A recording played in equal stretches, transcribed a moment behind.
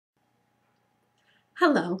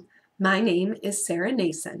Hello, my name is Sarah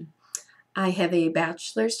Nason. I have a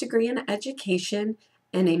bachelor's degree in education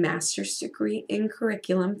and a master's degree in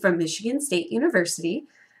curriculum from Michigan State University,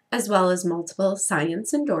 as well as multiple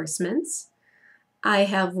science endorsements. I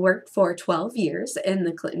have worked for 12 years in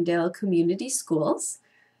the Clintondale Community Schools.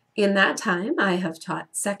 In that time, I have taught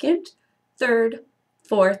second, third,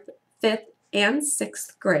 fourth, fifth, and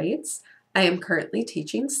sixth grades. I am currently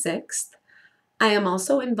teaching sixth. I am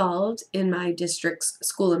also involved in my district's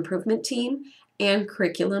school improvement team and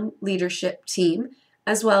curriculum leadership team,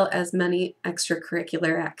 as well as many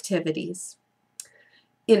extracurricular activities.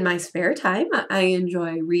 In my spare time, I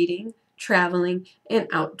enjoy reading, traveling, and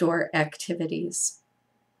outdoor activities.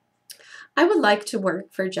 I would like to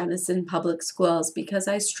work for Jenison Public Schools because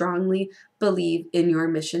I strongly believe in your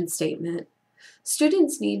mission statement.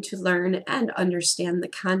 Students need to learn and understand the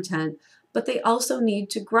content, but they also need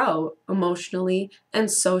to grow emotionally and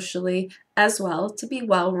socially as well to be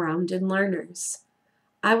well-rounded learners.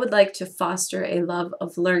 I would like to foster a love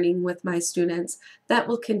of learning with my students that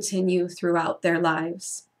will continue throughout their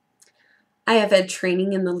lives. I have had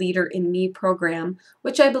training in the Leader in Me program,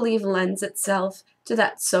 which I believe lends itself to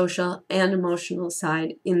that social and emotional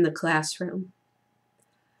side in the classroom.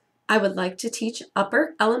 I would like to teach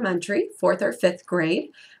upper elementary, 4th or 5th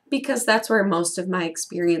grade, because that's where most of my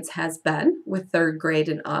experience has been with 3rd grade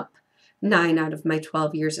and up, 9 out of my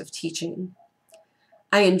 12 years of teaching.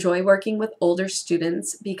 I enjoy working with older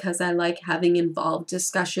students because I like having involved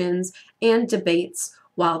discussions and debates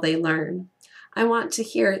while they learn. I want to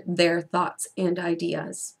hear their thoughts and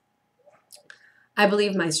ideas. I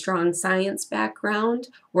believe my strong science background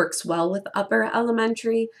works well with upper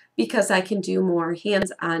elementary because I can do more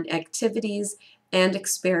hands-on activities and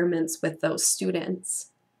experiments with those students.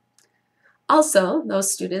 Also,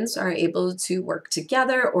 those students are able to work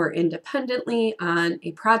together or independently on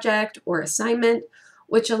a project or assignment,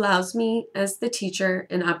 which allows me as the teacher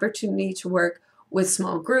an opportunity to work with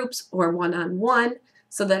small groups or one-on-one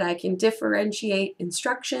so that I can differentiate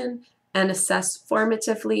instruction and assess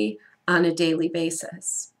formatively on a daily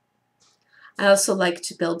basis. I also like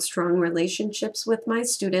to build strong relationships with my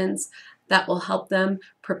students that will help them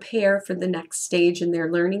prepare for the next stage in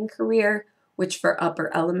their learning career, which for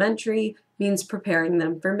upper elementary means preparing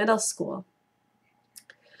them for middle school.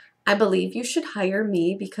 I believe you should hire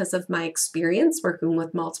me because of my experience working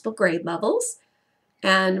with multiple grade levels,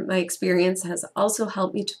 and my experience has also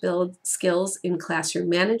helped me to build skills in classroom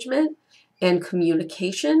management and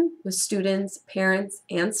communication with students, parents,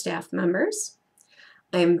 and staff members.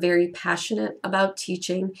 I am very passionate about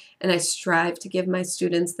teaching, and I strive to give my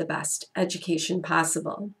students the best education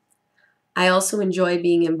possible. I also enjoy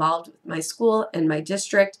being involved with my school and my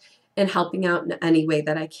district and helping out in any way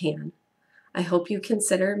that I can. I hope you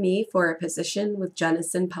consider me for a position with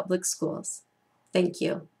Jenison Public Schools. Thank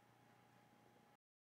you.